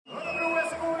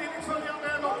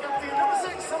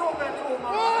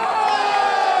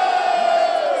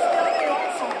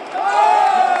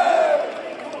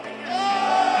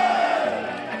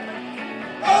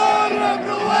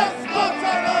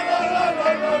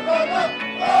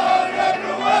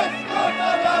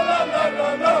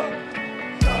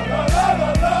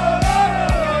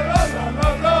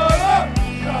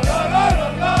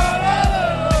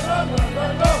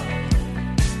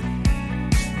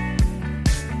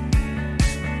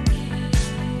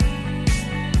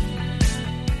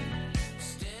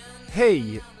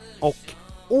Hej och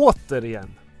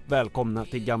återigen välkomna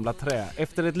till Gamla Trä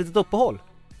efter ett litet uppehåll.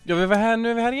 Ja,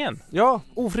 nu är vi här igen. Ja,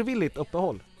 ofrivilligt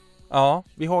uppehåll. Ja.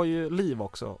 Vi har ju liv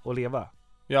också att leva.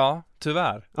 Ja,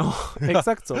 tyvärr. Ja,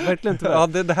 exakt så, verkligen tyvärr. Ja,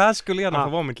 det här skulle gärna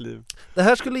få vara mitt liv. Det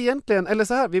här skulle egentligen, eller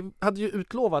så här, vi hade ju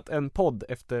utlovat en podd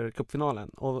efter cupfinalen.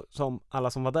 Och som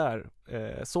alla som var där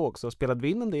såg så spelade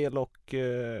vi in en del och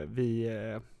vi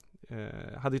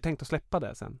hade ju tänkt att släppa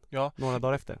det sen. Ja. Några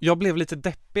dagar efter. Jag blev lite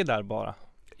deppig där bara.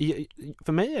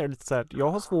 För mig är det lite så här, jag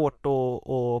har svårt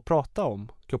att prata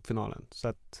om cupfinalen. Så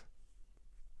att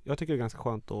jag tycker det är ganska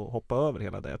skönt att hoppa över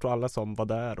hela det. Jag tror alla som var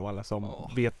där och alla som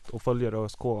vet och följer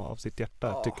ÖSK av sitt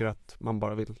hjärta tycker att man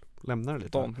bara vill lämna det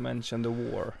lite. Don't mention the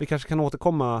war. Vi kanske kan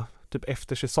återkomma typ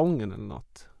efter säsongen eller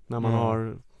något. När man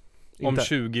har... Om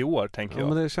 20 år tänker jag.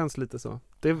 Ja, men det känns lite så.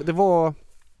 Det var...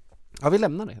 Ja, vi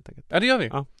lämnar det helt enkelt. Ja, det gör vi.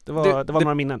 Ja, det var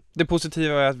några minnen. Det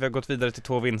positiva är att vi har gått vidare till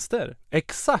 2 vinster.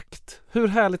 Exakt! Hur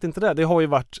härligt inte det? Det har ju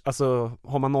varit, alltså,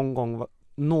 har man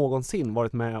någonsin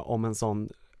varit med om en sån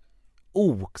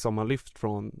ok som har lyft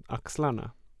från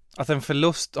axlarna? Att en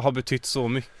förlust har betytt så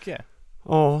mycket.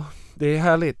 Ja, det är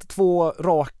härligt. 2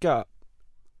 raka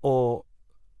och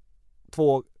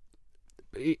 2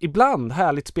 ibland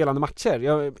härligt spelande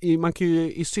matcher. Man kan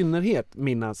ju i synnerhet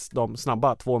minnas de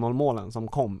snabba 2-0 målen som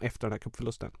kom efter den här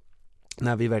cupförlusten.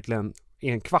 När vi verkligen i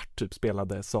en kvart typ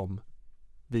spelade som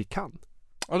vi kan.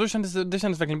 Ja, det kändes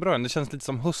verkligen bra. Det känns lite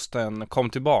som hösten kom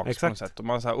tillbaka på något sätt. Och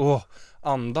man så här,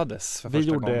 andades för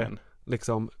första gången.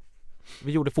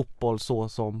 Vi gjorde fotboll så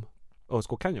som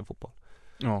ÖSK kan göra fotboll.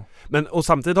 Ja. Men, och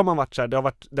samtidigt har man varit så här, det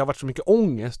har varit så mycket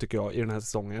ångest tycker jag i den här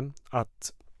säsongen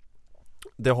att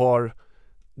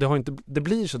det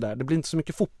blir så där. Det blir inte så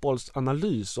mycket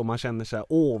fotbollsanalys och man känner så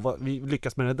här, vi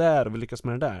lyckas med det där och vi lyckas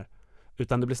med det där.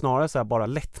 Utan det blir snarare så här bara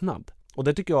lättnad. Och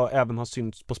det tycker jag även har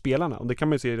synts på spelarna. Och det kan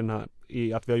man ju se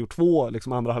i att vi har gjort 2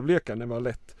 liksom andra halvlekar när vi har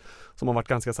lett. Som har varit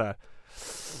ganska så här.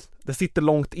 Det sitter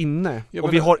långt inne. Ja,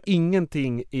 och vi har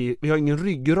ingen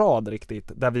ryggrad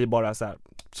riktigt. Där vi bara så här.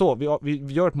 Så, vi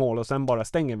gör ett mål och sen bara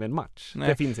stänger vi en match. Nej.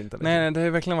 Det finns inte. Liksom. Nej, det har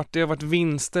verkligen varit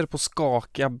vinster på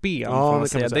skakiga ben. Ja, man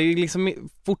säga. Det är liksom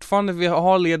fortfarande, vi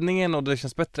har ledningen och det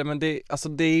känns bättre. Men det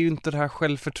är ju inte det här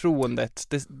självförtroendet.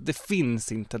 Det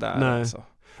finns inte där. Nej. Alltså.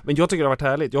 Men jag tycker det har varit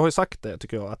härligt. Jag har ju sagt det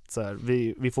tycker jag. Att så här,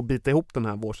 vi får bita ihop den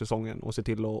här vårsäsongen. Och se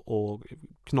till att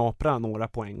knapra några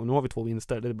poäng. Och nu har vi 2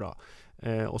 vinster, det är bra.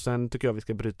 Och sen tycker jag vi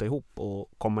ska bryta ihop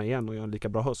och komma igen och göra en lika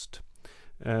bra höst.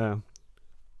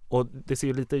 Och det ser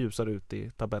ju lite ljusare ut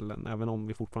i tabellen. Även om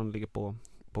vi fortfarande ligger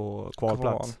på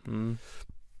kvalplats.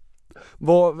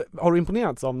 Har du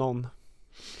imponerats av någon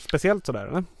speciellt sådär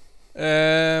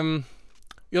eller?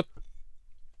 Jag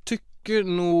tycker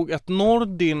nog att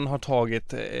Nordin har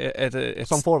tagit ett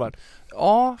som forward.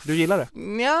 Ja. Du gillar det?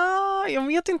 Ja, jag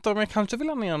vet inte om jag kanske vill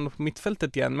ha ner honom på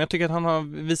mittfältet igen. Men jag tycker att han har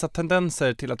visat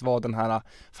tendenser till att vara den här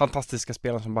fantastiska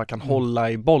spelaren som bara kan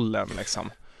hålla i bollen liksom.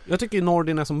 Jag tycker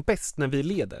Nordin är som bäst när vi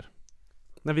leder.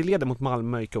 När vi leder mot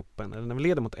Malmö i kuppen eller när vi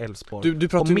leder mot Elfsborg. Du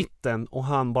pratar på mitten och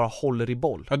han bara håller i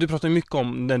boll. Ja, du pratar ju mycket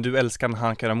om den du älskar när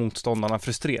han kan göra motståndarna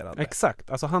frustrerade. Exakt.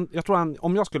 Alltså jag tror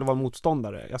om jag skulle vara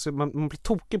motståndare, alltså man blir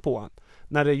tokig på han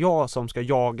när det är jag som ska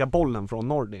jaga bollen från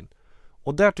Nordin.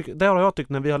 Och där har jag tyckt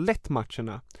när vi har lett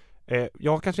matcherna.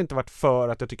 Jag har kanske inte varit för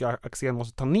att jag tycker att Axén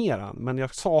måste ta ner han, men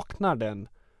jag saknar den.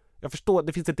 Jag förstår,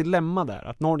 det finns ett dilemma där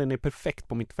att Nordin är perfekt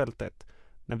på mittfältet.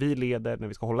 När vi leder, när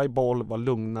vi ska hålla i boll, vara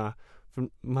lugna. För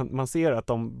man ser att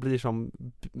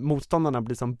motståndarna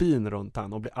blir som bin runt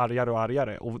han och blir argare och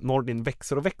argare. Och Nordin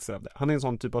växer och växer av det. Han är en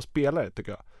sån typ av spelare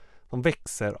tycker jag. Som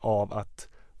växer av att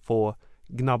få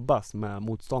gnabbas med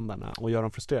motståndarna och göra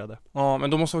dem frustrerade. Ja, men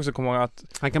då måste vi också komma ihåg att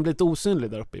han kan bli lite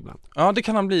osynlig där uppe ibland. Ja, det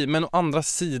kan han bli. Men å andra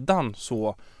sidan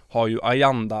så har ju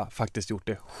Ayanda faktiskt gjort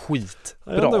det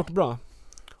skitbra. Ayanda har gjort bra.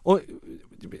 Och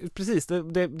precis, det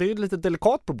är ju ett lite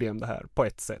delikat problem det här på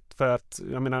ett sätt. För att,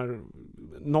 jag menar,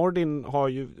 Nordin har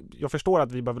ju, jag förstår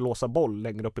att vi behöver låsa boll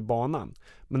längre upp i banan.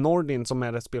 Men Nordin som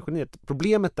är det spelgeniet,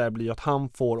 problemet där blir ju att han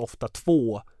får ofta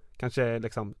 2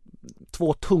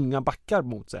 tunga backar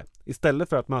mot sig. Istället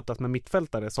för att mötas med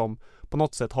mittfältare som på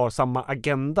något sätt har samma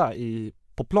agenda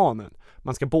på planen.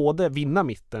 Man ska både vinna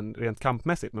mitten rent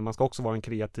kampmässigt, men man ska också vara en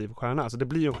kreativ stjärna. Så det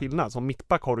blir ju en skillnad. Som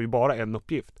mittback har du ju bara en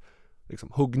uppgift.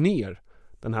 Hugg ner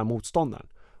den här motståndaren.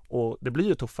 Och det blir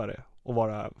ju tuffare att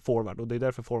vara forward. Och det är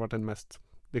därför forwarden mest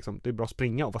det är bra att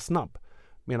springa och vara snabb.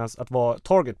 Medan att vara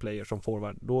target player som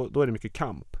forward, då är det mycket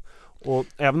kamp. Och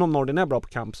även om Nordin är bra på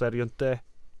kamp så är det ju inte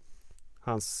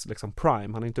hans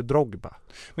prime, han är inte Drogba.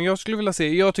 Men jag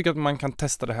tycker att man kan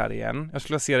testa det här igen. Jag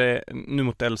skulle vilja se det nu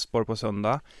mot Elfsborg på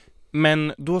söndag.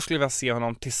 Men då skulle jag vilja se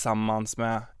honom tillsammans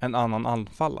med en annan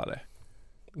anfallare.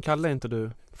 Kalle är inte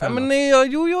du fan? Men nej,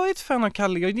 jag är ett fan av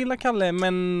Kalle. Jag gillar Kalle,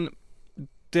 men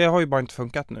det har ju bara inte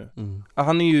funkat nu.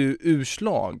 Han är ju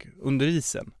urslag under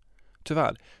isen.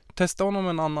 Tyvärr. Testa honom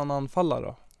en annan anfallare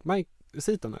då. Mike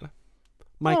Seaton eller?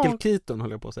 Michael Keaton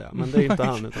höll jag på att säga, men det är inte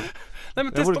han utan. Nej,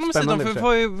 men testa honom med Seaton, för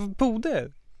vad är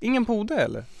Pode? Ingen Pode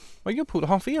eller? Vad gör Pode?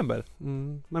 Har han feber?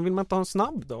 Men vill man inte ha en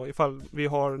snabb då? Ifall vi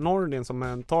har Nordin som är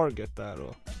en target där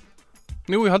och...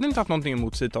 Jo, jag hade inte haft någonting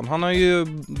emot Seaton. Han har ju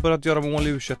börjat göra mål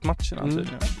i U21-matcherna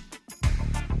tydligen.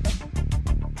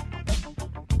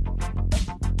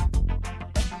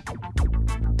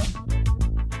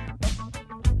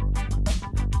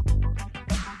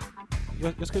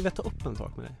 Jag ska veta upp en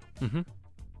sak med dig.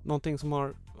 Någonting som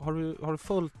har du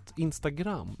följt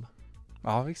Instagram?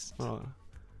 Ja, visst. Ja.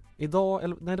 Idag,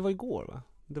 eller nej, det var igår va?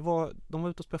 De var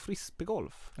ute och spelade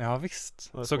frisbeegolf. Ja,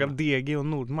 visst. Såg att DG och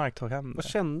Nordmark tog hem det. Vad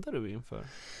kände du inför?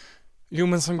 Jo,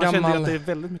 men som Man gammal... kände att det är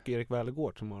väldigt mycket Erik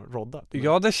Välergård som har roddat.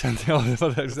 Ja, det kände jag. Det var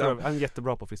det. Han är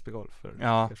jättebra på frisbeegolf för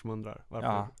er som undrar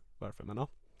varför. Men ja.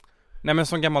 Nej, men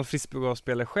som gammal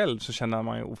frisbeegolfspelare själv så känner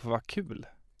man ju vad kul.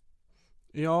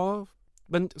 Ja,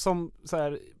 men som så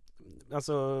här,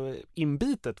 alltså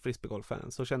inbitet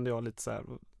frisbeegolf-fan så kände jag lite så här: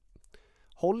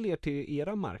 håll er till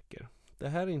era marker. Det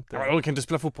här är inte... Ja, jag kan inte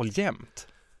spela fotboll jämt.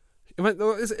 Ja, men,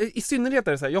 i synnerhet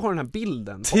är det så här, jag har den här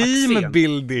bilden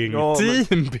Teambuilding! Ja,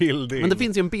 Teambuilding! Men det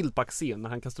finns ju en bild på Axén när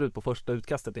han kastar ut på första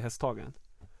utkastet i hästhagen.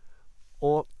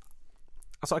 Och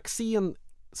alltså Axén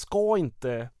ska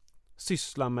inte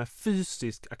syssla med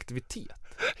fysisk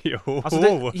aktivitet. Jo.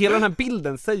 Alltså hela den här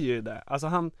bilden säger ju det.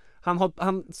 Alltså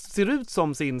han ser ut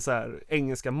som sin så här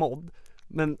engelska mod.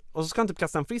 Men, och så ska han typ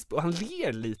kasta en frisbee och han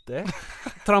ler lite,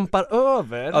 trampar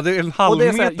över. Ja, det är en halv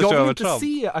meters övertramp. Jag vill inte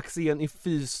se Axén i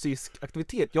fysisk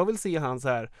aktivitet. Jag vill se han så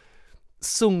här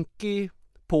sunkig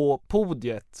på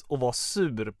podiet och vara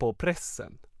sur på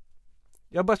pressen.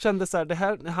 Jag bara kände så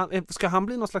här, ska han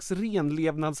bli någon slags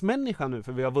renlevnadsmänniska nu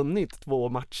för vi har vunnit 2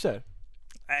 matcher?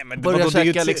 Nej, men börja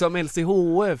käka liksom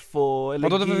LCHF och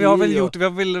eller vi har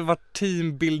väl varit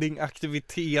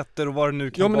teambuilding-aktiviteter och vad det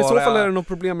nu kan vara. Ja, men i så fall är det något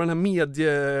problem med den här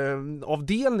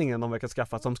medieavdelningen de verkar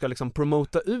skaffa som ska liksom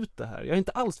promota ut det här. Jag är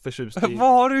inte alls förtjust i...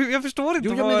 Jag förstår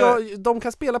inte. De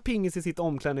kan spela pingis i sitt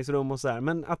omklädningsrum och så här,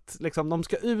 men att liksom de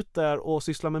ska ut där och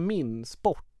syssla med min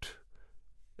sport.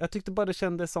 Jag tyckte bara det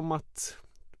kändes som att...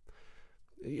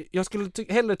 Jag skulle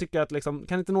hellre tycka att liksom,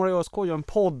 kan inte några i ÖSK göra en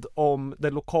podd om det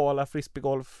lokala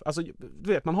frisbeegolf? Alltså,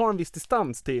 du vet, man har en viss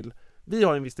distans till... Vi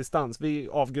har en viss distans, vi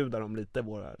avgudar dem lite,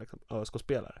 våra liksom,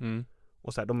 ÖSK-spelare.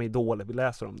 Och så här, de är idoler, vi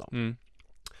läser om dem.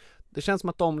 Det känns som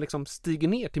att de liksom stiger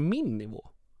ner till min nivå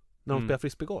när de spelar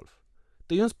frisbeegolf.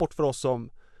 Det är ju en sport för oss som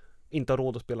inte har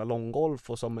råd att spela långgolf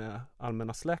och som är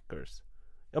allmänna slackers.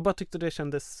 Jag bara tyckte det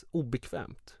kändes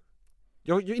obekvämt.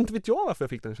 Inte vet jag varför jag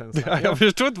fick den känslan. Jag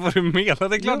förstår inte vad du menar.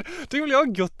 Det är klart, du vill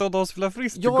jag gött att de spelar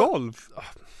frisbeegolf.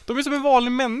 De är som en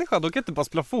vanlig människa, de kan inte bara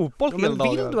spela fotboll hela dagen.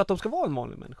 Men vill du att de ska vara en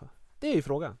vanlig människa? Det är ju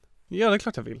frågan. Ja, det är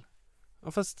klart jag vill.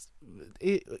 Ja, fast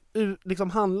liksom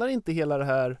handlar inte hela det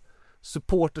här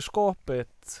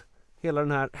supporterskapet, hela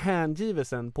den här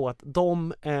hängivelsen på att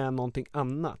de är någonting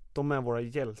annat. De är våra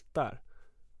hjältar.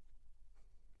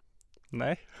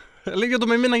 Nej. Eller ja,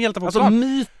 de är mina hjältar på alltså plan.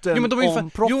 Myten om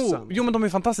proffsen. Jo, men de är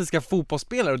fantastiska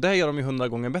fotbollsspelare och det gör de ju 100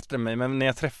 gånger bättre än mig. Men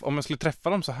när om jag skulle träffa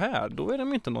dem så här, då är de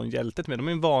ju inte någon hjälte med. De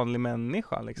är en vanlig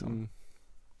människa liksom.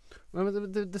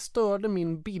 Men det störde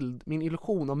min bild, min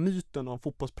illusion av myten av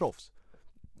fotbollsproffs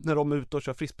när de är ute och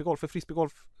kör frisbeegolf. För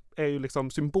frisbeegolf är ju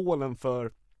liksom symbolen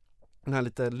för den här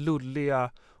lite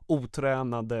lulliga,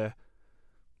 otränade,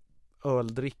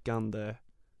 öldrickande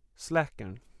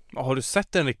slackern. Har du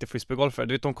sett en riktig frisbeegolfare?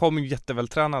 Du vet, de kommer ju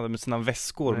jättevältränade med sina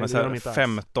väskor. Nej, med så här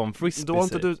 15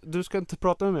 frisbees. Du ska inte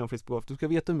prata med mig om frisbeegolf. Du ska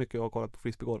veta hur mycket jag har kollat på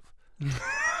frisbeegolf.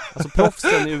 Alltså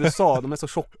proffsen i USA, de är så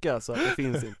tjocka så att det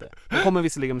finns inte. De kommer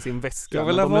visserligen med sin väska. Ja,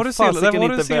 men där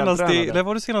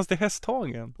var du senast i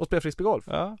Hästhagen och spela frisbeegolf?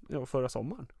 Ja, förra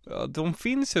sommaren. Ja, de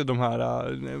finns ju de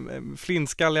här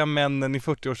flintskalliga männen i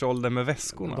 40-årsåldern med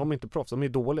väskorna. De är inte proffs, de är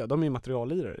dåliga. De är ju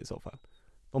materiallirare i så fall.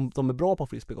 De är bra på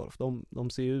frisbeegolf. De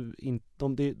ser ju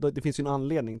det finns ju en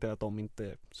anledning till att de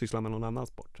inte sysslar med någon annan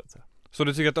sport så att säga. Så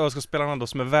du tycker att ÖSK-spelarna då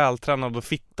som är vältränade och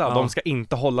fitta, de ska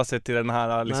inte hålla sig till den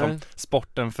här liksom,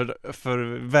 sporten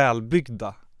för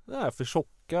välbyggda? Nej, för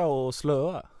tjocka och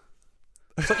slöa.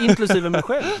 Så inklusive mig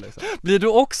själv liksom. Blir du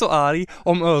också arg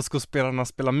om ÖSK-spelarna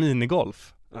spelar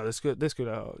minigolf? Ja, det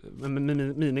skulle jag. Men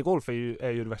minigolf är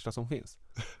ju det värsta som finns.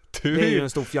 Det är ju en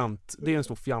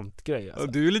stor fjantgrej alltså.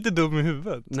 Du är lite dum i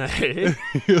huvudet. Nej.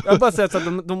 Jag har bara sett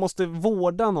att de måste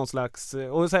vårda någon slags.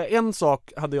 Och så här, en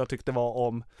sak hade jag tyckt det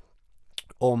var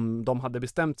om de hade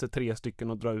bestämt sig 3 stycken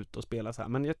och dra ut och spela så här.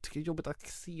 Men jag tycker det är jobbigt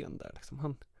Axén där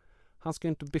liksom. Han ska ju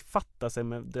inte befatta sig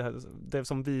med det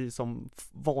som vi som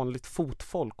vanligt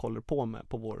fotfolk håller på med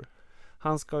på vår.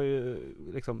 Han ska ju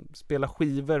liksom spela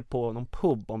skivor på någon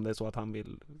pub om det är så att han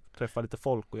vill träffa lite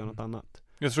folk och göra något annat.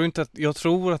 Jag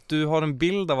tror att du har en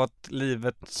bild av att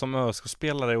livet som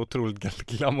ÖSK-spelare är otroligt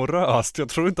glamoröst. Jag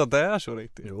tror inte att det är så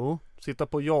riktigt. Jo, sitta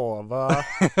på Java,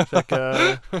 käka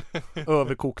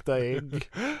överkokta ägg,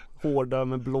 hårda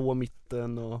med blå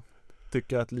mitten och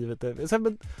tycka att livet är...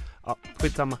 Men, ja,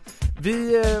 skitsamma.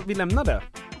 Vi lämnar det.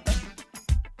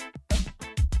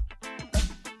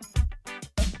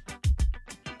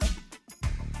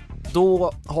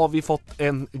 Då har vi fått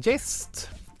en gäst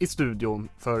i studion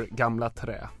för Gamla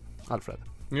Trä. Alfred.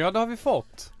 Ja, det har vi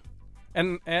fått.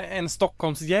 En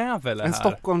Stockholmsjävel är här. En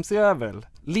Stockholmsjävel.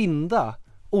 Linda,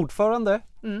 ordförande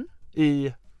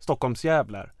i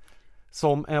Stockholmsjävlar.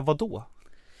 Som är vad då?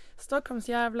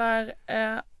 Stockholmsjävlar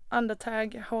är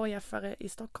undertag HIF-are i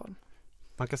Stockholm.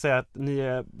 Man kan säga att ni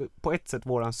är på ett sätt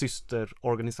våran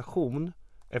systerorganisation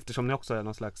eftersom ni också är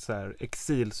någon slags så här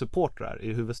exilsupportrar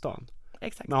i huvudstaden.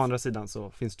 Exakt. Men å andra sidan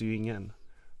så finns det ju ingen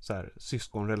så här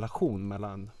syskonrelation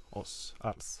mellan oss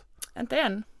alls. Inte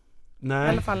än. Nej. I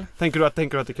alla fall. Tänker du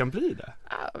att det kan bli det?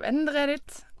 Ja, ändå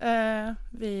redigt.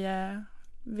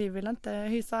 Vi vill inte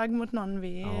hysa agg mot någon.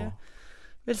 Vi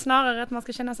vill snarare att man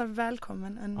ska känna sig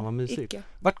välkommen än icke.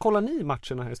 Vart kollar ni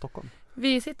matcherna här i Stockholm?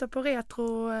 Vi sitter på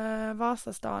Retro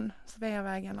Vasastan,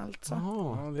 Sveavägen alltså.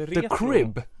 Jaha, det är The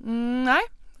Crib? Nej,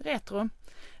 Retro.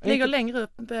 Ligger längre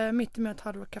upp, mitt emot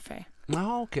Hard Rock Café.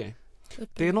 Ja, okej.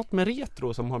 Det är något med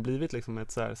Retro som har blivit liksom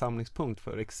ett så här samlingspunkt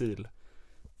för exil.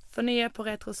 För ni är på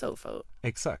Retro Sofa.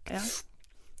 Exakt. Ja.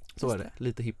 Så är det.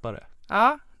 Lite hippare.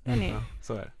 Ja, det är ni. Ja,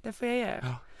 så är det. Det får jag ge.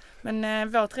 Ja.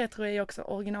 Men vårt retro är ju också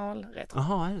originalretro.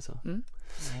 Jaha, är det så? Mm.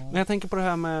 Men jag tänker på det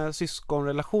här med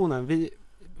syskonrelationen.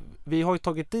 Vi har ju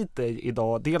tagit dit dig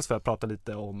idag, dels för att prata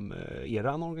lite om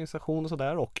eran organisation och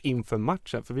sådär och inför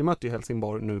matchen. För vi möter ju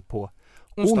Helsingborg nu på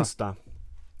onsdag.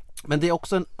 Men det är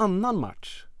också en annan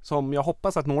match som jag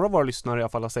hoppas att några av våra lyssnare i alla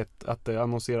fall har sett att det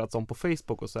annonserats om på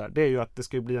Facebook och så här. Det är ju att det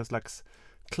ska bli en slags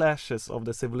clashes of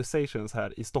the civilizations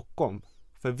här i Stockholm.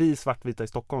 För vi svartvita i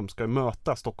Stockholm ska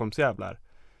möta Stockholmsjävlar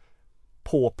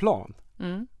på plan.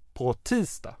 På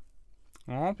tisdag.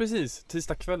 Ja, precis.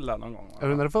 Tisdag kväll någon gång. Är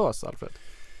du nervös, Alfred?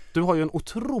 Du har ju en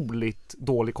otroligt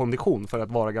dålig kondition för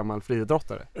att vara gammal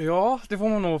friidrottare. Ja, det får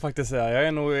man nog faktiskt säga. Jag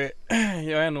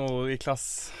är nog i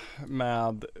klass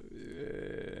med...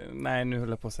 nej, nu höll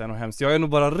jag på att säga något hemskt. Jag är nog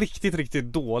bara riktigt, riktigt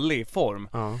dålig form.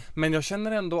 Men jag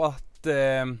känner ändå att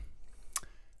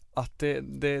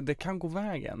det kan gå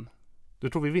vägen. Du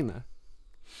tror vi vinner?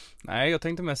 Nej, jag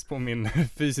tänkte mest på min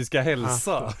fysiska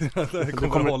hälsa. Det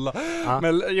kommer hålla.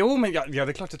 Men det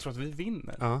är klart jag tror att vi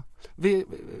vinner.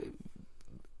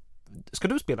 Ska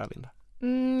du spela, Linda?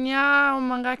 Ja, om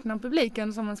man räknar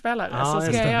publiken som en spelare så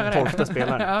ska jag göra det.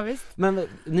 Spelare. Ja, visst. Men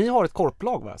ni har ett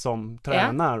korplag, va? Som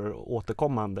tränar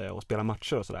återkommande och spelar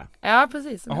matcher och sådär. Ja,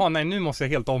 precis. Jaha, nej, nu måste jag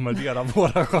helt omvärdera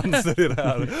våra chanser i det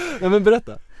här. Ja, men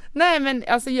berätta. Nej, men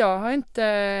alltså jag har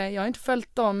inte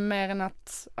följt dem mer än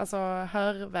att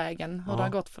hörvägen hur det har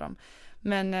gått för dem.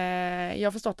 Men jag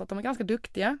har förstått att de är ganska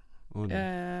duktiga.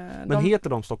 Men heter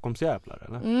de Stockholmsjävlar,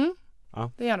 eller?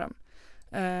 Det gör de.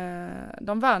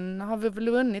 De har väl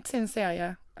vunnit sin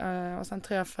serie och sen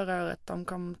tror jag förra året de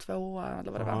kom 2:a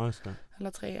eller vad det var.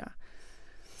 Eller 3:a.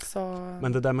 Så...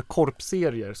 Men det där med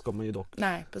korpserier ska man ju dock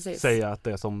säga att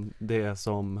det är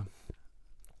som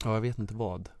jag vet inte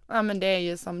vad. Ja, men det är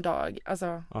ju som dag.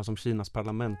 Alltså... Ja, som Kinas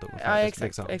parlament. Ja,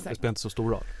 exakt. Det spelar inte så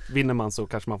stor roll. Vinner man så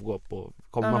kanske man får gå upp och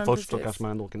kommer man först så kanske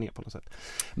man ändå åker ner på något sätt.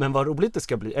 Men vad roligt det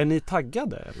ska bli. Är ni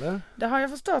taggade, eller? Det har jag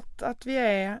förstått att vi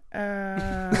är.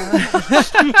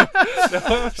 Det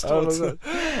har jag förstått.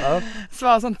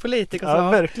 Svar som politiker. Ja,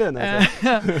 verkligen.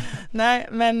 Nej,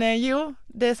 men jo,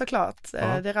 det är såklart.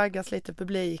 Det raggas lite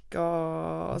publik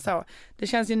och så. Det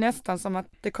känns ju nästan som att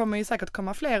det kommer ju säkert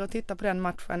komma fler och titta på den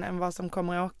matchen än vad som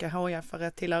kommer att åka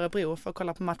HIF-are till Örebro för att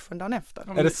kolla på matchen dagen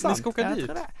efter. Är det sant? Ni ska åka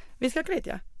dit? Vi ska åka dit,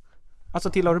 ja. Alltså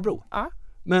till Örebro? Ja.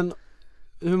 Men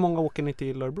hur många åker ni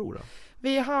till Örebro då?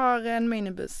 Vi har en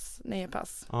minibuss, 9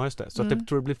 pass. Ja, just det. Så att det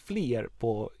tror det blir fler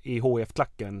i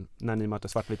HIF-klacken när ni möter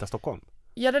svartvita Stockholm?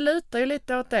 Ja, det lutar ju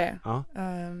lite åt det. Ja.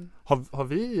 Har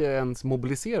vi ens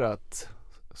mobiliserat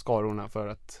skarorna för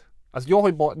att...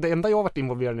 Alltså det enda jag har varit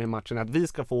involverad i matchen är att vi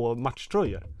ska få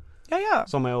matchtröjor. Ja.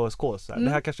 Som är ÖSK. Det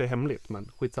här kanske är hemligt,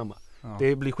 men skitsamma. Ja.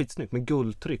 Det blir skitsnyggt med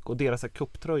guldtryck och deras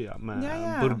cuptröja med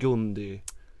burgundy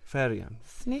Färgen.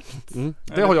 Snyggt.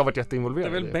 Det har jag varit jätteinvolverad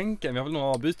i. Det är väl bänken, vi har väl några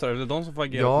avbytare, eller de som får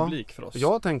agera publik för oss.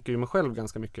 Jag tänker ju mig själv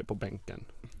ganska mycket på bänken.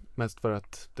 Mest för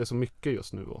att det är så mycket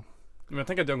just nu. Men jag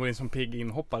tänker att jag går in som pigg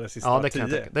inhoppare sista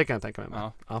 10. Det kan jag tänka mig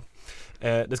med. Ja.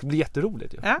 Det ska bli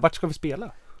jätteroligt ju. Ja. Vart ska vi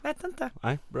spela? Vet inte.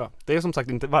 Nej, bra. Det är som sagt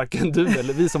inte varken du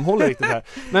eller vi som håller riktigt här.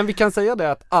 Men vi kan säga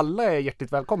det att alla är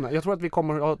hjärtligt välkomna. Jag tror att vi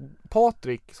kommer att ha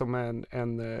Patrik som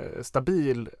en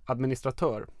stabil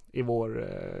administratör i vår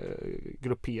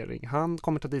gruppering. Han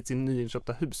kommer ta dit sin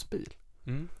nyinköpta husbil.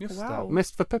 Just wow. det.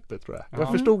 Mest för peppet tror jag.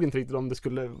 Jag förstod inte riktigt om det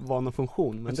skulle vara någon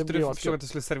funktion. Men det blev jag förstod att du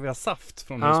skulle servera saft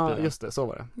från husbilen. Ja, just det. Så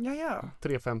var det. Ja.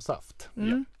 3-5 saft.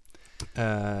 Ja.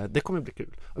 Det kommer bli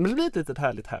kul. Men det blir ett litet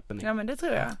härligt happening. Ja, men det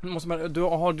tror jag.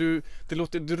 Det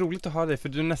låter roligt att höra dig, för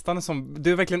du är nästan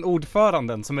du är verkligen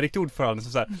ordföranden som är riktig ordförande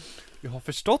som så här, jag har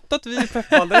förstått att vi är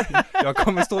peppade. Jag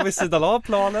kommer stå vid sidan av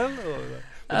planen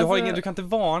du kan inte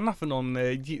varna för någon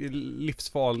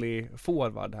livsfarlig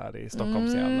forward här i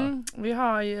Stockholmsjävlar. Vi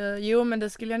har ju, men det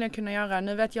skulle jag nog kunna göra.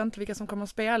 Nu vet jag inte vilka som kommer att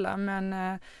spela,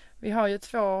 men vi har ju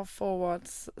 2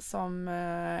 forwards som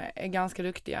är ganska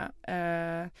duktiga.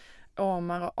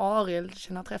 Omar och Arild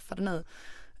känner träffade nu.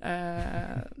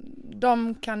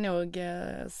 De kan nog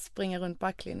springa runt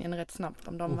backlinjen rätt snabbt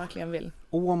om de verkligen vill.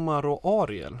 Omar och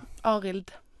Arild?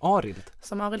 Arild?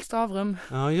 Som Arild Stavrum.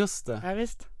 Ja, just det. Ja,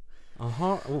 visst.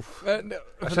 Aha,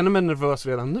 jag känner mig nervös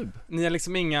redan nu. Ni har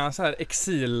liksom inga så här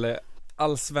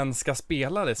allsvenska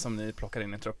spelare som ni plockar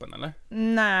in i truppen, eller?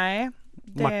 Nej.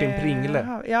 Martin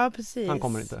Pringle. Ja, precis. Han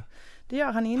kommer inte. Det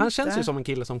gör han inte. Han känns ju som en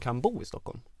kille som kan bo i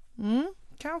Stockholm.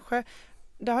 Kanske.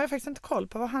 Det har jag faktiskt inte koll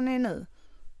på vad han är nu.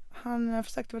 Han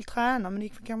försökte väl träna, men det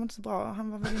gick kanske inte så bra.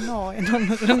 Han var väl i Norge någon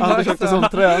runda. Han försökte som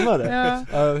tränare?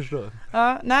 Ja, jag förstår.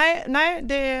 Ja, nej,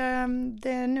 det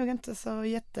är nog inte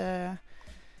så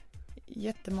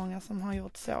jättemånga som har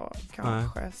gjort så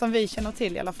kanske. Nej. Som vi känner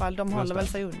till i alla fall. De håller väl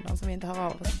sig undan som vi inte hör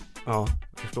av oss. Ja,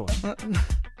 jag förstår.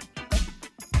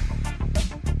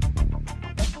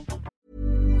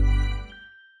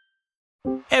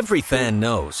 Every fan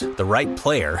knows the right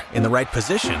player in the right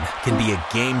position can be a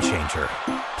game changer.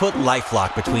 Put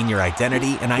LifeLock between your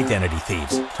identity and identity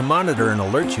thieves to monitor and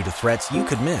alert you to threats you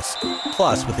could miss.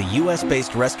 Plus, with a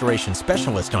US-based restoration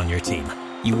specialist on your team,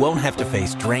 you won't have to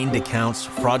face drained accounts,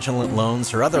 fraudulent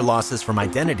loans, or other losses from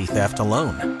identity theft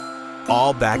alone.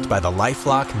 All backed by the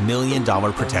LifeLock $1 Million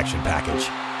Protection Package.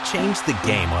 Change the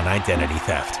game on identity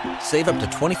theft. Save up to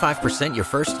 25% your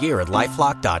first year at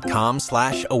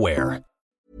LifeLock.com/aware.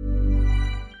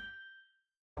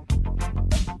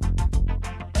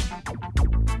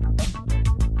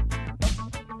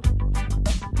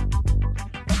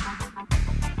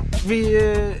 Vi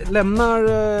lämnar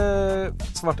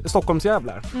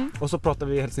Stockholmsjävlar och så pratar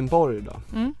vi Helsingborg idag.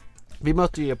 Vi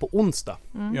möter ju er på onsdag.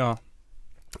 Ja.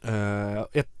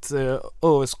 Ett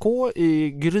ÖSK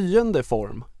i gryende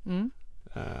form.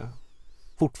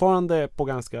 Fortfarande på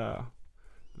ganska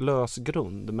lös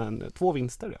grund, men 2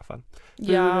 vinster i alla fall.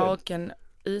 Ja, och en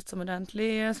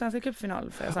utomordentlig svenska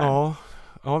cupfinal för jag säga.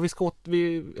 Ja,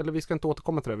 vi ska inte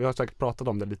återkomma till det. Vi har säkert pratat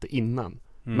om det lite innan.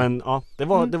 Men ja, det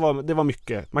var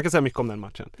mycket. Man kan säga mycket om den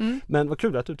matchen. Men vad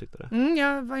kul att du tyckte det.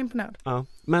 Jag var imponerad. Ja.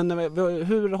 Men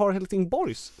hur har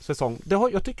Helsingborgs säsong?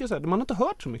 Jag tycker så här, man har inte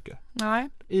hört så mycket. Nej.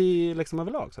 I liksom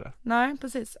överlag så där. Nej,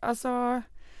 precis. Alltså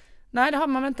nej, det har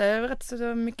man väl inte. Rätt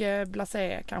så mycket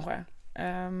blasé kanske.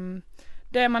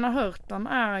 Det man har hört om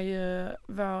är ju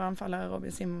vår anfallare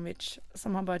Robin Simovic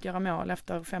som har börjat göra mål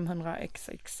efter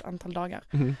 500x antal dagar.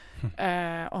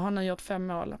 Och han har gjort 5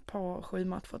 mål på 7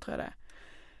 matcher tror jag det.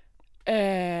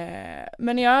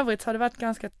 Men i övrigt har det varit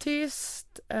ganska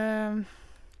tyst.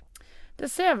 Det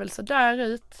ser väl så där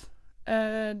ut.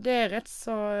 Det är rätt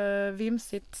så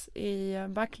vimsigt i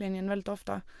backlinjen väldigt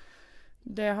ofta.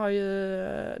 Det har ju,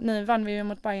 nu vann vi ju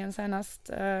mot Bayern senast.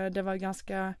 Det var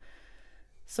ganska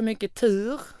så mycket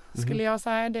tur skulle jag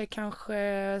säga. Det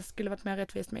kanske skulle varit mer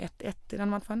rättvist med 1-1 i den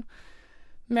matchen.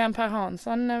 Men Per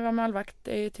Hansson, vår målvakt,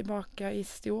 är tillbaka i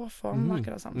stor form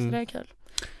verkar det som. Så det är kul.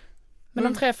 Men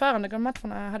de 3 föregående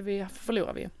matcherna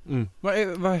förlorade vi. Vad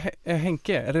är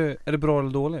Henke? Är det bra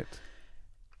eller dåligt?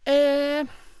 Det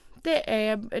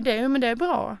är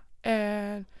bra.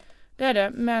 Det är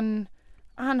det. Men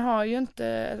han har ju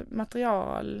inte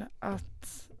material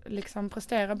att liksom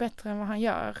prestera bättre än vad han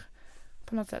gör.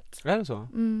 På något sätt. Är det så?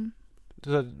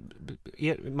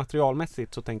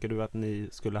 Materialmässigt så tänker du att ni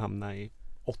skulle hamna i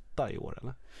 8 i år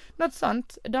eller? Något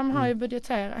sånt. De har ju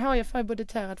HF har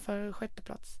budgeterat för 6:e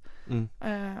plats.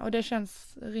 Och det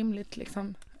känns rimligt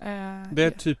liksom. Det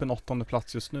är typ en 8:e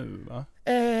plats just nu va?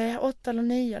 8 eller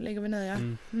 9 ligger vi nu, ja.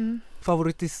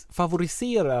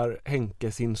 Favoriserar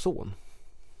Henke sin son?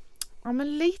 Ja,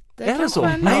 men lite. Är det så?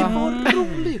 Nej, vad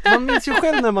roligt. Man minns ju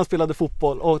själv när man spelade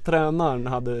fotboll och tränaren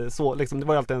hade så, liksom, det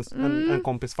var ju alltid en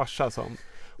kompis farsa som...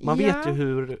 Man vet ju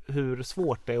hur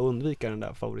svårt det är att undvika den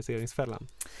där favoriseringsfällan.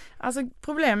 Alltså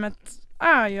problemet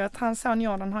är ju att hans son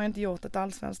Jordan har inte gjort ett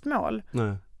allsvenskt mål.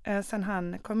 Nej. Sen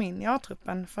han kom in i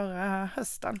A-truppen förra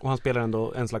hösten. Och han spelar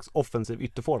ändå en slags offensiv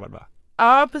ytterforward, va?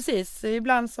 Ja, precis.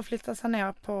 Ibland så flyttas han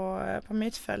ner på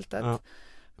mittfältet. Ja.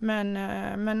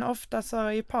 Men ofta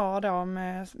så i par då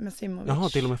med Simovic. Jaha,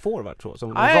 till och med forward så? Som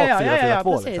ja,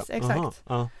 4-4-2, precis, liksom. exakt.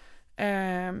 Ja.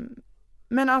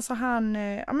 Men alltså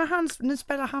nu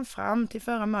spelar han fram till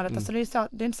förra målet. Alltså det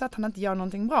är inte så att han inte gör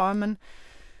någonting bra, men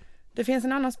det finns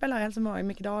en annan spelare i Helsingborg,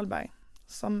 Micke Dahlberg,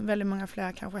 som väldigt många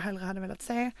fler kanske hellre hade velat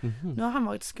se. Nu har han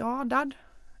varit skadad.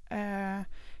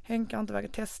 Henke har inte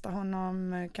vågat testa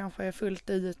honom kanske fullt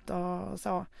ut och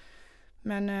så.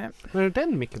 Men är det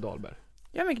den Micke Dahlberg?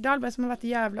 Ja, Micke Dahlberg som har varit i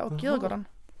Gävle och Djurgården.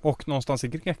 Och någonstans i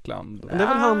Grekland. Men det är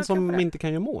väl han som inte kan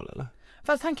göra mål, eller?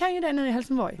 Fast han kan ju det nu i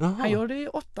Helsingborg. Aha. Han gjorde ju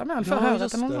 8 mål förra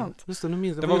året eller något sånt. Just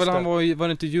det, det var väl han var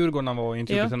det inte Djurgården han var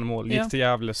inte gjorde mål. Gick till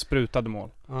Gävle, sprutade mål.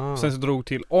 Sen så drog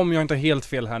till, om jag inte har helt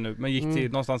fel här nu, men gick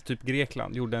till någonstans typ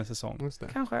Grekland, gjorde en säsong. Just det.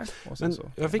 Kanske. Och sen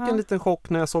så. Jag fick en liten chock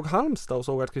när jag såg Halmstad och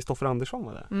såg att Kristoffer Andersson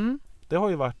var där. Det har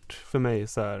ju varit för mig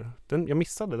så här, jag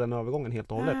missade den övergången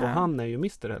helt och hållet. Och han är ju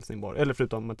Mr. Helsingborg, eller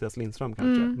förutom Mattias Lindström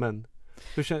kanske, men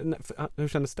hur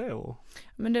kändes det?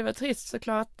 Men det var trist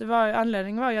såklart.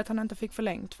 Anledningen var ju att han inte fick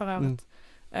förlängt förra året.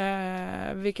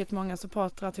 Vilket många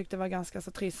supportrar tyckte var ganska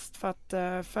så trist. För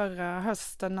att förra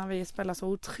hösten när vi spelade så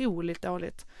otroligt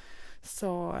dåligt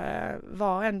så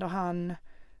var ändå han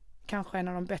kanske en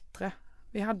av de bättre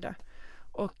vi hade.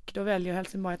 Och då väljer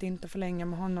Helsingborg att inte förlänga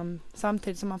med honom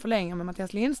samtidigt som man förlänger med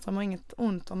Mattias Lindström. Och inget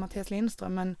ont om Mattias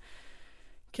Lindström, men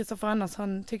Kristoffer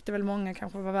Andersson tyckte väl många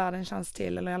kanske var värd en chans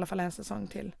till, eller i alla fall en säsong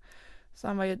till. Så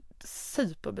han var ju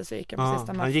superbesviken på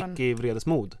sista matchen. Han gick i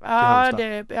vredesmod till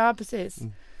Halmstad. Ja, precis.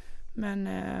 Men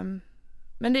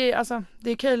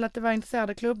det är kul att det var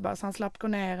intresserade klubbar så han slapp gå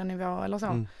ner en nivå eller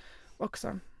så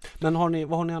också. Men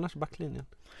vad har ni annars i backlinjen?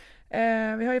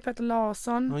 Vi har ju Peter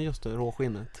Larsson. Ja, just det,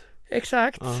 råskinnet.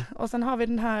 Exakt. Och sen har vi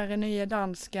den här nya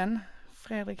dansken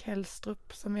Fredrik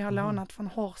Hellstrup som vi har lånat från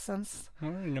Horsens.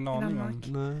 Ingen aning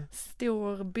om.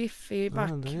 Stor, biffig back.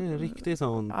 Det är riktigt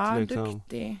sånt. Ja, liksom,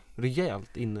 duktig.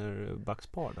 Rejält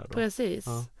innerbackspar där då. Precis.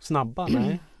 Ja. Snabba,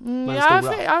 nej. Men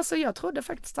alltså jag trodde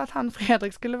faktiskt att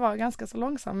Fredrik skulle vara ganska så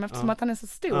långsam eftersom att han är så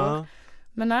stor. Ja.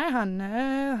 Men nej,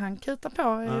 han kutar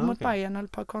på mot Bayern och höll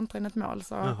på att kontra in ett mål.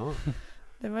 Så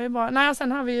det var ju bra. Nej, och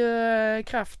sen har vi ju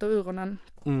Kraft och Uronen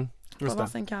på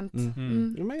varsin kant.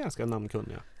 De är ganska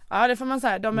namnkunniga. Ja, det får man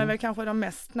säga. De är väl kanske de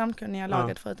mest namnkunniga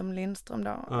laget förutom Lindström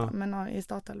då, men i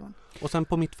startelvan. Och sen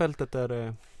på mittfältet är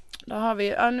det... Då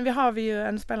har vi ju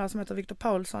en spelare som heter Viktor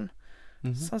Paulsson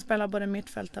som spelar både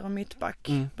mittfältare och mittback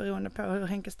beroende på hur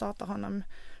Henke startar honom.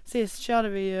 Sist körde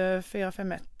vi ju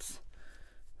 4-5-1.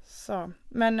 Så,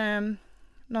 men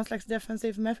någon slags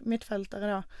defensiv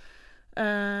mittfältare då.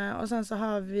 Och sen så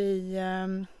har vi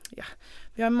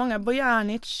vi har många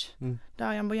Bojanic,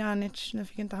 Darjan Bojanic, nu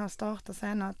fick inte han starta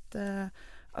senast.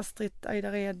 Astrid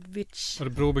Ajdarevic.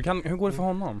 Hur går det för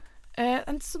honom?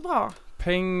 Inte så bra.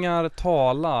 Pengar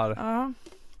talar.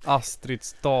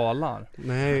 Astrids dalar.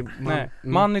 Nej.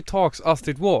 Money talks,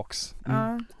 Astrid walks.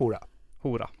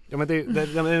 Hora. Ja, men det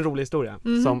är en rolig historia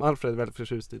som Alfred är väldigt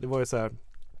förtjust i. Det var ju så här,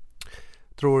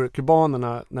 tror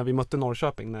kubanerna när vi mötte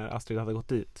Norrköping när Astrid hade gått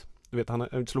dit. Du vet,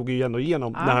 han slog ju ändå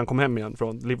igenom när han kom hem igen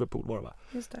från Liverpool var det, va?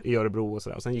 Just det. I Örebro och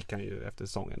sådär. Och sen gick han ju efter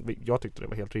säsongen. Jag tyckte det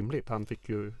var helt rimligt.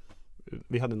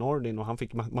 Vi hade Nordin och han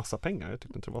fick massa pengar. Jag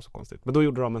tyckte inte det var så konstigt. Men då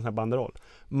gjorde de en sån här banderoll.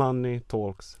 Money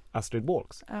talks, Astrid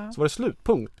walks. Så var det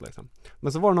slutpunkt liksom.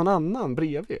 Men så var det någon annan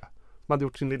bredvid som hade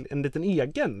gjort en liten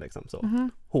egen liksom så.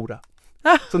 Hora.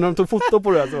 Så när de tog foto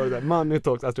på det så var det där Money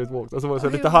talks, Astrid walks. Och så var det så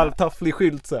lite halvtafflig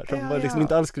skylt så här, som var liksom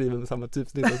inte alls skriven med samma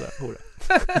typsnitt och så här, hora.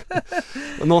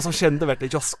 Och någon som kände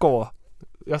verkligen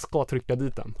jag ska trycka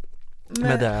dit den.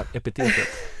 Med det här epitetet.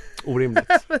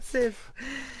 Orimligt. Precis.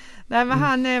 Nej, men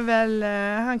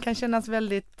han kan kännas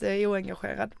väldigt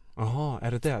oengagerad. Jaha,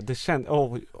 är det det? Det känns,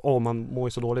 man mår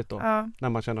ju så dåligt då. När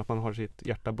man känner att man har sitt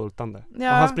hjärta bultande.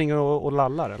 Ja. Och han springer och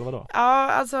lallar, eller vadå?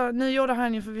 Ja, alltså nu gjorde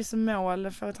han ju förvisso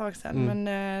mål för ett tag sedan. Men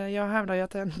jag hävdar ju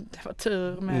att det var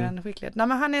tur med en skicklighet. Nej,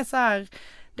 men han är så här,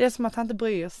 det är som att han inte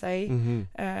bryr sig.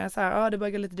 Så här, det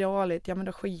börjar gå lite dåligt. Ja, men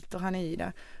då skiter han i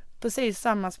det. Precis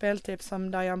samma speltyp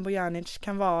som Darjan Bojanic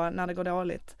kan vara när det går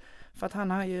dåligt. För att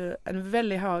han har ju en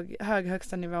väldigt hög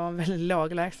högsta nivå och en väldigt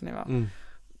låg lägsta nivå.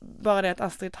 Bara det att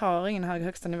Astrid har ingen hög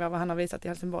högsta nivå vad han har visat i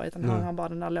Helsingborg, utan han har bara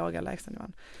den där låga lägsta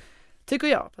nivån. Tycker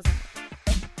jag.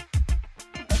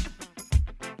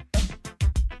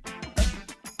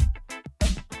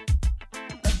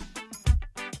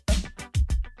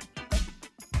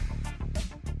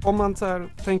 om man så här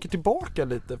tänker tillbaka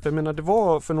lite, för jag menar det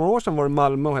var, för några år sedan var det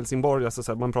Malmö och Helsingborg, alltså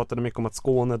så här, man pratade mycket om att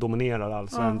Skåne dominerar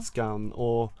allsvenskan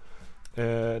och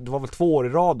det var väl 2 år i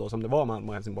rad då som det var Malmö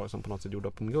och Helsingborg som på något sätt gjorde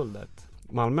upp om guldet.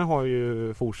 Malmö har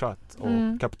ju fortsatt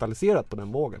och kapitaliserat på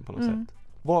den vågen på något sätt.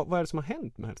 Vad är det som har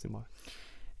hänt med Helsingborg?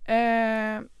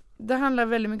 Det handlar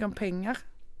väldigt mycket om pengar.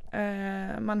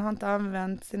 Man har inte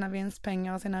använt sina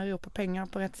vinstpengar och sina Europapengar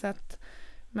på rätt sätt.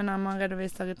 Men när man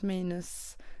redovisar ett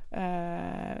minus,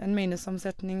 en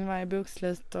minusomsättning varje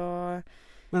bokslut och...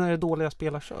 Men är det dåliga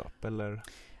spelarköp eller?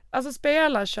 Alltså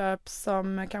spelarköp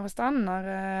som kanske stannar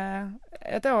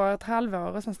ett år, ett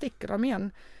halvår och sen sticker de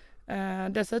igen.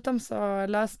 Dessutom så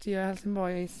löste ju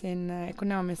Helsingborg sin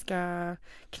ekonomiska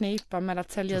knipa med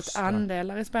att sälja ut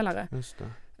andelar i spelare. Just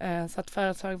det. Så att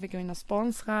företag fick gå in och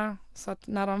sponsra. Så att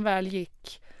när de väl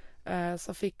gick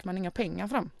så fick man inga pengar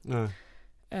för dem.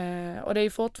 Och det är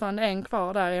fortfarande en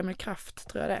kvar där, Emil Kraft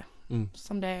tror jag det är,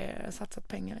 som det är satsat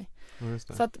pengar i.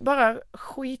 Så att bara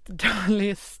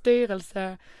skitdålig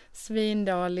styrelse,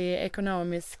 svindålig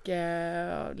ekonomisk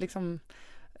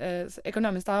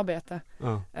ekonomiskt arbete.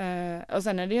 Och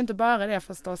sen är det ju inte bara det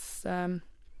förstås.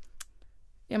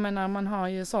 Jag menar man har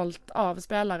ju sålt av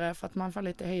spelare för att man får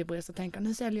lite hybris och tänker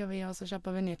nu säljer vi och så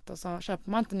köper vi nytt och så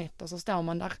köper man inte nytt och så står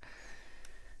man där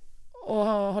och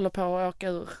håller på att åka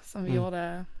ur som vi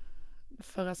gjorde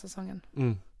förra säsongen.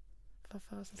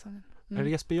 Förra säsongen. Är det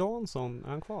Jesper Jansson, är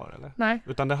han kvar eller? Nej.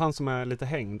 Utan det är han som är lite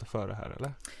hängd för det här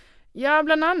eller? Ja,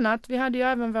 bland annat. Vi hade ju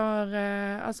även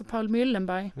vår Paul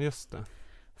Myllenberg. Just det.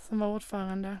 Som var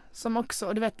ordförande. Som också,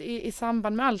 och du vet i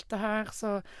samband med allt det här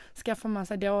så skaffar man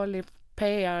sig dålig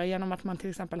PR genom att man till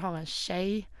exempel har en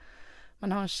tjej.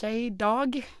 Man har en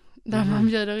tjejdag där man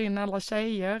bjuder in alla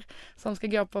tjejer som ska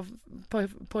gå på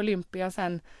Olympia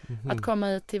sen. Att komma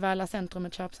ut till Väla centrum,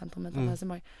 ett köpcentrum utanför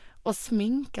Helsingborg. Och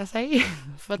sminka sig.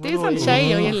 För att det är sånt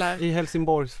tjejer gillar. I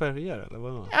Helsingborgs färger eller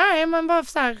vad? Nej, man bara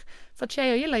så här, för att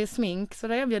tjejer gillar ju smink. Så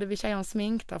då erbjuder vi tjejer en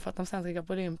smink där för att de sen ska gå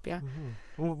på Olympia.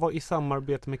 Och var i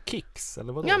samarbete med Kicks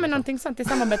eller vad? Ja, men någonting sånt i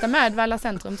samarbete med Väla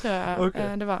centrum tror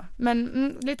jag det var.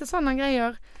 Men lite sådana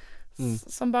grejer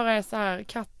som bara är så här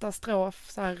katastrof,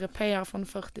 så här PR från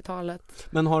 40-talet.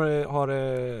 Men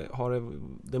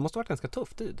det måste varit ganska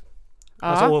tuff tid.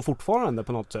 Alltså fortfarande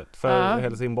på något sätt. För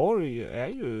Helsingborg är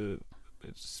ju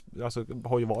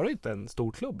har ju varit en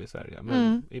stor klubb i Sverige.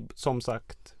 Men som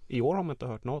sagt, i år har man inte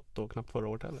hört något och knappt förra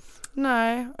året heller.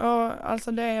 Nej, och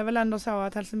alltså det är väl ändå så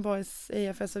att Helsingborgs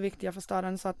IF är så viktiga för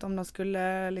staden så att om de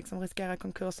skulle liksom riskera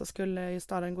konkurs så skulle ju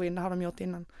staden gå in, det har de gjort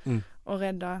innan. Och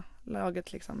rädda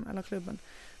laget liksom, eller klubben.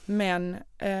 Men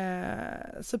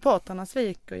supporterna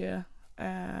sviker ju.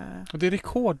 Och det är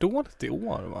rekorddåligt i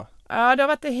år va? Ja, det har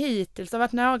varit det hittills. Det har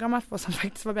varit några matcher som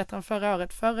faktiskt var bättre än förra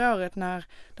året. Förra året när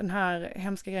den här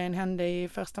hemska grejen hände i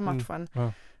första matchen,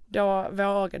 då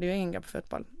vågade ju ingen på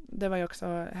fotboll. Det var ju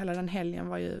också, hela den helgen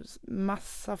var ju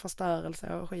massa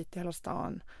förstörelse och skit i hela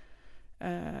stan.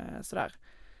 Sådär.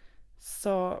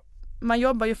 Så man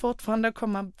jobbar ju fortfarande att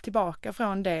komma tillbaka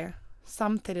från det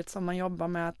samtidigt som man jobbar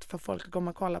med att få folk att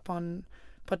komma och kolla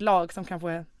på ett lag som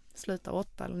kanske slutar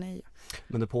 8 eller 9.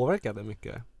 Men det påverkade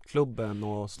mycket? Klubben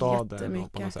och staden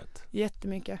och på något sätt?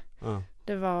 Jättemycket.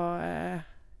 Det var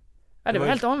det var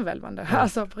helt omvälvande.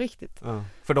 Alltså på riktigt.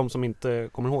 För de som inte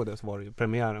kommer ihåg det så var det ju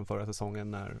premiären förra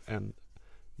säsongen när en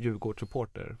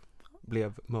Djurgårdssupporter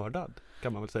blev mördad,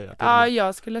 kan man väl säga. Ja,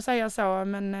 jag skulle säga så,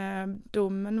 men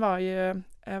domen var ju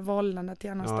vållande till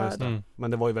annans död.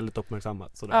 Men det var ju väldigt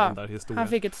uppmärksammat. Så där han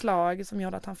fick ett slag som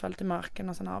gjorde att han föll till marken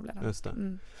och sen avled han. Just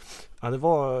det. Ja, det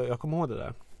var, jag kommer ihåg det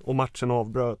där. Och matchen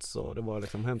avbröts och det var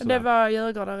liksom hemskt. Det var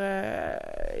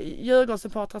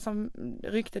Djurgårdssupportrar som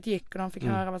ryktet gick och de fick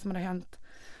höra vad som hade hänt.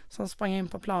 Som sprang in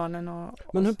på planen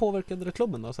Men hur påverkade det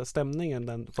klubben då? Så här, stämningen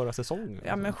den förra säsongen?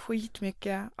 Ja, men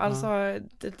skitmycket. Alltså,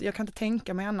 jag kan inte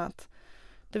tänka mig annat.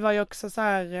 Det var ju också så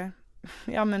här,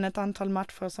 ett antal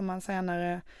matcher som man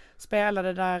senare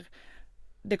spelade där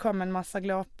det kom en massa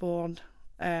glåpord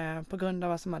på grund av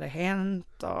vad som hade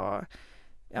hänt och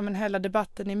hela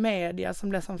debatten i media som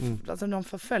blev alltså de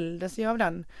förföljdes ju av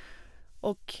den.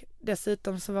 Och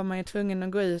dessutom så var man ju tvungen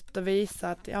att gå ut och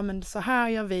visa att så här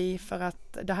gör vi för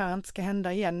att det här inte ska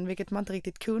hända igen, vilket man inte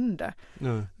riktigt kunde.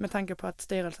 Med tanke på att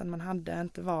styrelsen man hade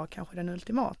inte var kanske den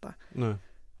ultimata.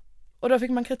 Och då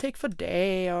fick man kritik för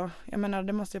det och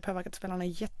det måste ju påverkat spelarna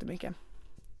jättemycket.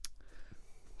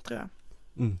 Tror jag.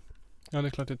 Ja, det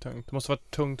är klart det är tungt. Det måste vara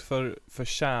tungt för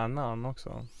kärnan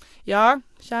också. Ja,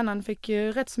 kärnan fick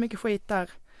ju rätt så mycket skit där.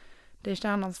 Det är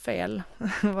kärnans fel.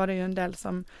 Var det ju en del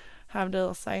som hävde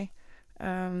ur sig.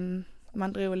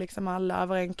 Man drog liksom alla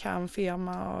över en kam,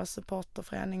 firma och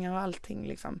supporterföreningar och allting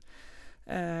liksom.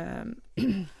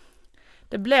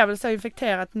 Det blev väl så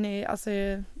infekterat alltså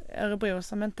Örebro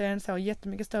som inte är en så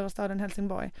jättemycket större stad än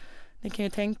Helsingborg. Ni kan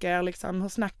ju tänka er liksom hur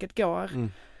snacket går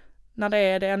när det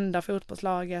är det enda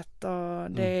fotbollslaget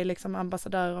och det är liksom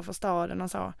ambassadörer för staden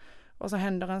och så. Och så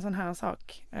händer en sån här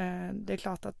sak. Det är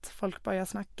klart att folk börjar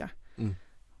snacka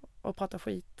och prata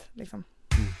skit liksom.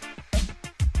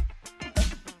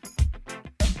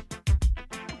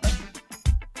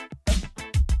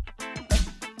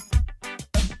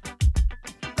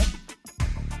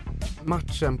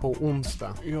 Matchen på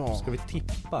onsdag. Ska vi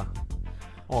tippa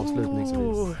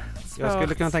avslutningsvis? Jag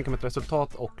skulle kunna tänka mig ett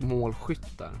resultat och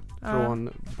målskyttar från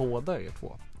båda er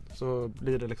två. Så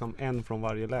blir det liksom en från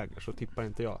varje läger, så tippar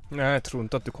inte jag. Nej, jag tror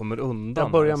inte att du kommer undan.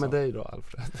 Jag börjar med dig då,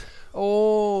 Alfred.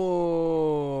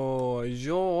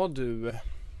 Ja du.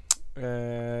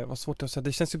 Vad svårt att säga.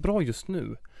 Det känns ju bra just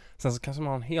nu. Sen så kanske man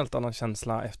har en helt annan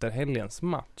känsla efter helgens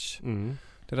match.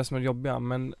 Det är det som är jobbiga,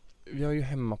 men vi har ju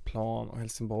hemmaplan och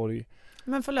Helsingborg.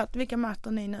 Men förlåt, vilka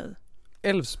möter ni nu?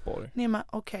 Elfsborg. Ni är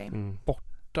okej.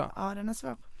 Borta. Ja, den är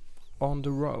svår. On the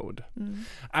road.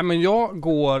 Nej, men jag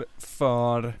går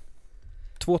för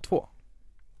 2-2.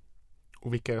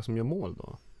 Och vilka är det som gör mål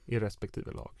då i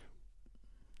respektive lag?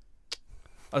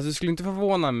 Alltså det skulle inte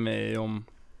förvåna mig om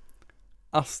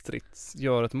Astrid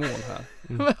gör ett mål här.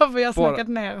 Varför jag snackat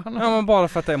ner honom? Ja, men bara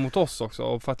för att det är mot oss också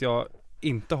och för att jag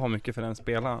inte har mycket för den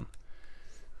spelaren.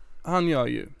 Han gör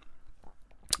ju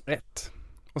 1.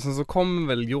 Och sen så kommer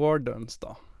väl Jordans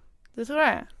då. Det tror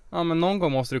jag. Ja, men någon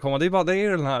gång måste det komma. Det är bara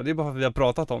för att vi har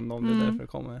pratat om dem. Det är därför det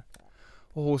kommer.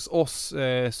 Och hos oss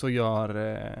så gör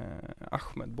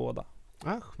Ahmed båda.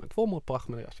 Ahmed, 2 mål på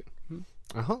Ahmed och Yashin.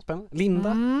 Jaha, spännande.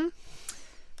 Linda?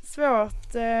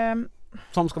 Svårt.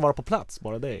 Som ska vara på plats,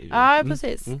 bara det är ju. Ja,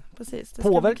 precis. Precis.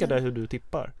 Påverkar det hur du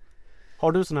tippar?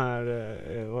 Har du sån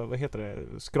här, vad heter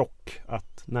det, skrock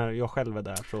att när jag själv är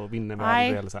där så vinner vi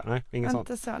aldrig eller så här? Nej, inget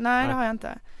sånt. Så. Nej, det har jag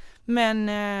inte. Men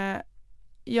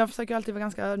jag försöker alltid vara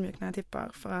ganska ödmjuk när jag tippar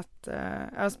för att,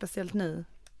 speciellt nu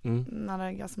när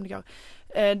det går som det går.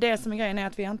 Det som är grejen är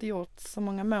att vi har inte gjort så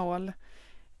många mål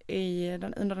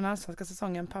under den allsvenska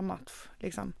säsongen per match.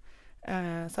 Liksom.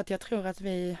 Så att jag tror att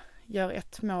vi gör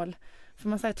 1 mål. Får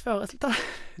man säga 2 resultat?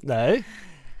 Nej.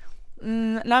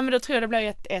 Nej, men då tror jag det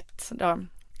blir 1-1 då.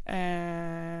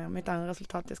 Mitt andra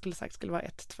resultat jag skulle sagt skulle vara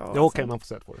 1-2. Ja, okej, man får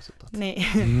säga 2 resultat.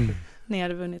 Ni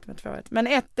hade vunnit med 2-1. Men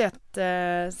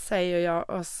 1-1 säger jag,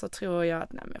 och så tror jag att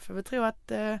jag får väl tro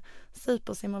att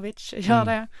Super Simovic gör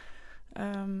det.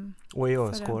 Och i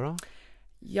ÖSK då?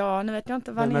 Ja, nu vet jag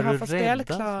inte vad ni har för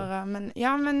spelklara.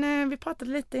 Men vi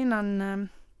pratade lite innan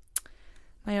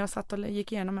när jag satt och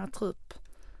gick igenom er trupp.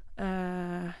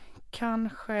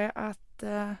 Kanske att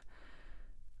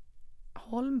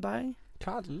Holmberg.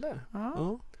 Kalle?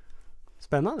 Ja.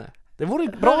 Spännande. Det vore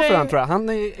bra för han, tror jag. Han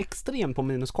är extrem på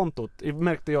minuskontot. Det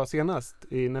märkte jag senast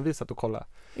när vi satt och kollade.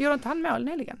 Gjorde inte han mål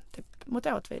nyligen? Typ mot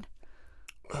Åtvid?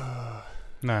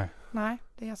 Nej. Nej,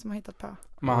 det är jag som har hittat på.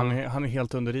 Men han är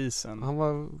helt under isen. Han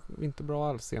var inte bra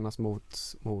alls senast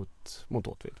mot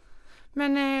Åtvid.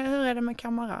 Men hur är det med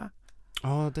Kamara?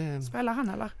 Ja, spelar han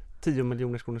eller? 10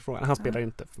 miljoner kronor frågan. Han spelar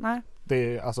inte. Nej.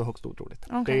 Det är alltså högst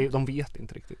otroligt. Okay. De vet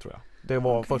inte riktigt, tror jag.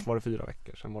 Först var det 4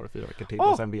 veckor, sen var det 4 veckor till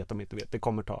och sen vet de inte. Det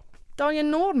kommer ta. Daniel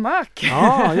Nordmark.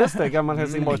 Ja, just det. Gammal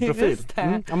Helsingborgs profil.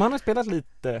 Ja, men han har spelat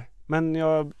lite. Men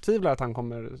jag tvivlar att han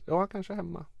kommer, kanske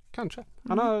hemma. Kanske.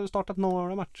 Han har startat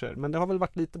några matcher, men det har väl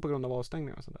varit lite på grund av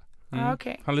avstängningar och sådär.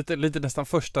 Okay. Han är lite nästan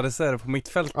första reserv på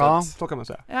mittfältet. Ja, så kan man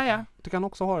säga. Ja. Du kan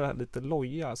också ha det här lite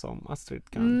loja som Astrid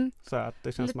kan. Så att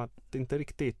det känns som att det inte är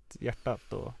riktigt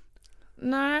hjärtat och...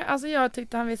 Nej, alltså jag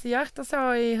tyckte han visade hjärta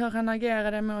så i hur han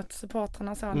agerade mot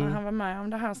supportrarna så när han var med om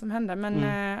det här som hände.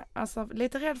 Men alltså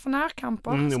lite rädd för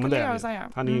närkamper skulle jag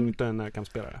säga. Han är ju inte en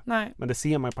närkampsspelare. Nej. Men det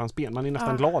ser man på hans ben. Man är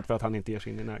nästan glad för att han inte ger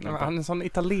sig in i närkamper. Han är en sån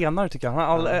italienare tycker jag.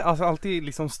 Han har alltid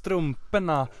liksom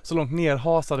strumporna så långt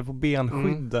nerhasade på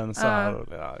benskydden. Så här.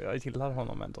 Jag gillar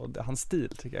honom ändå. Hans stil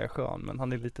tycker jag är skön, men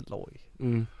han är lite loj.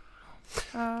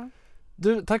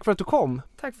 Du, tack för att du kom.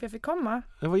 Tack för att jag fick komma.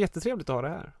 Det var jättetrevligt att ha det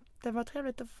här. Det var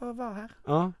trevligt att få vara här.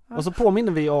 Ja. Och så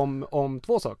påminner vi om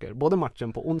 2 saker. Både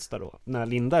matchen på onsdag då, när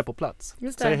Linda är på plats.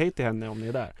 Säg hej till henne om ni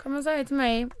är där. Kom och säg till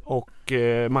mig. Och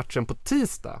matchen på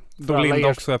tisdag. Då Linda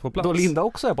också är på plats. Då Linda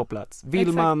också är på plats.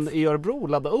 Vill man i Örebro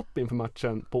ladda upp inför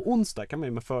matchen på onsdag kan man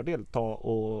ju med fördel ta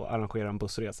och arrangera en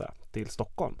bussresa till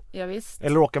Stockholm. Ja, visst.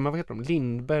 Eller åka med, vad heter de?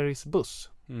 Lindbergs buss.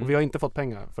 Och vi har inte fått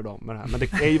pengar för dem med det här. Men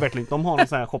det är ju verkligen, de har en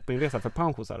sån här shoppingresa för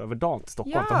pensionärer över dagen till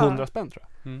Stockholm för 100 spänn tror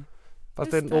jag.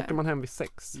 Fast åker man hem vid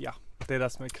 6. Ja. Det är det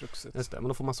som är kruxet. Just det, men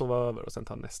då får man sova över och sen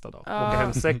ta nästa dag. Åka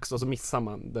hem 6 och så missar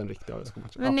man den riktiga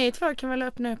ÖSK-matchen. Men ni två kan väl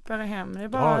öppna upp era hem? Det är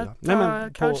bara att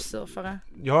ta couchsurfare.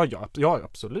 Ja,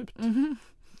 absolut.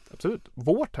 Absolut.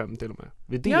 Vårt hem till och med.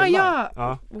 Vi delar.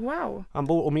 Ja. Wow. Han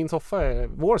bor, och min soffa är,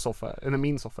 vår soffa, eller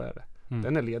min soffa är det.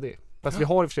 Den är ledig. Fast vi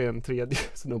har i och för sig en tredje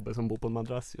snubbe som bor på en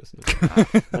madrass just nu.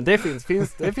 Men det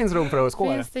finns rum för ÖSK.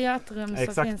 Finns det hjärterum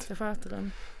så finns det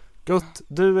sköterum. Gott.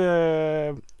 Du,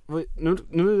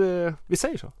 nu vi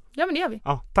säger så. Ja, men det gör vi.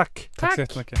 Ja, tack. Tack så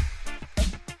jättemycket.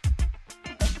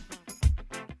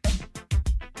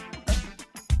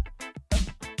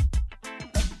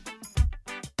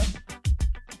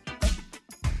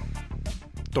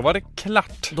 Då var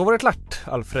det klart.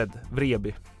 Alfred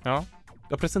Vreby. Ja.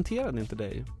 Jag presenterade inte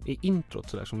dig i introt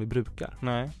sådär som vi brukar.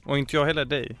 Nej, och inte jag heller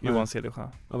dig, Johan Cedersjö.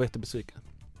 Jag var jättebesviken.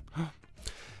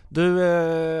 Du,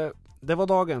 det var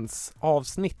dagens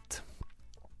avsnitt.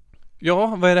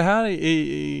 Ja, vad är det här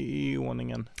i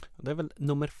ordningen? Det är väl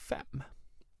nummer 5.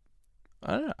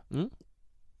 Är det? Mm.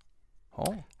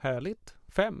 Ja. Härligt.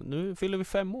 5. Nu fyller vi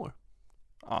 5 år.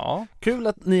 Ja. Kul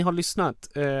att ni har lyssnat.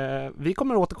 Vi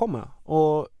kommer att återkomma.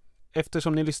 Och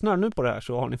eftersom ni lyssnar nu på det här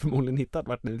så har ni förmodligen hittat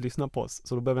vart ni lyssnar på oss.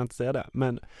 Så då behöver jag inte säga det.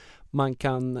 Men man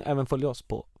kan även följa oss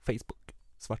på Facebook.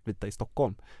 Svartvita i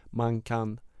Stockholm. Man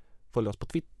kan följa oss på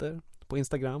Twitter, på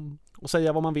Instagram. Och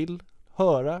säga vad man vill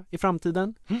höra i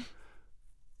framtiden.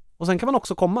 Och sen kan man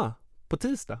också komma på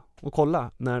tisdag och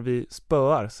kolla när vi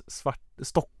spöar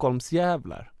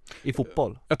Stockholmsjävlar i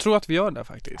fotboll. Jag tror att vi gör det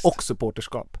faktiskt. Och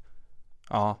supporterskap.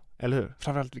 Ja. Eller hur?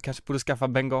 Framförallt vi kanske borde skaffa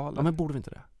bengaler. Ja, men borde vi inte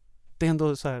det? Det är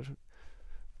ändå så här.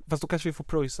 Fast då kanske vi får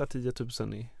pröjsa 10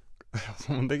 000 i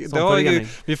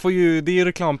vi får ju, det är ju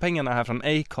reklampengarna här från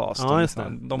Acast. Ja, just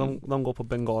det. De går på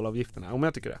bengalavgifterna. Om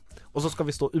jag tycker det. Och så ska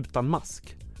vi stå utan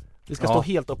mask. Vi ska stå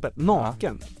helt öppet,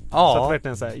 naken. Ja. Så att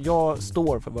verkligen säga, jag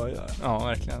står för vad jag gör. Ja,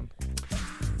 verkligen.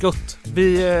 Gott.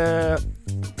 Vi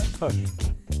hörs.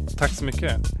 Tack så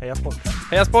mycket. Heja sport.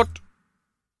 Heja sport!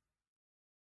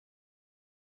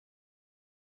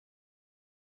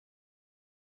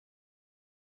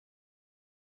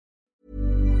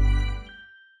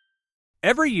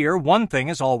 Every year, one thing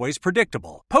is always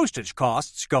predictable. Postage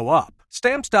costs go up.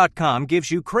 Stamps.com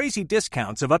gives you crazy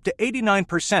discounts of up to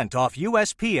 89% off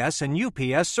USPS and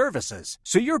UPS services,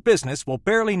 so your business will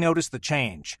barely notice the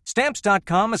change.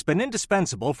 Stamps.com has been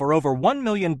indispensable for over 1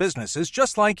 million businesses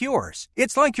just like yours.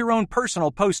 It's like your own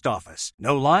personal post office.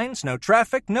 No lines, no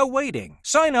traffic, no waiting.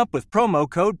 Sign up with promo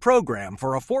code PROGRAM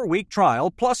for a 4-week trial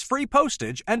plus free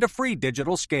postage and a free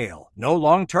digital scale. No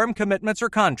long-term commitments or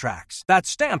contracts. That's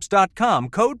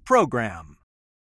Stamps.com, code PROGRAM.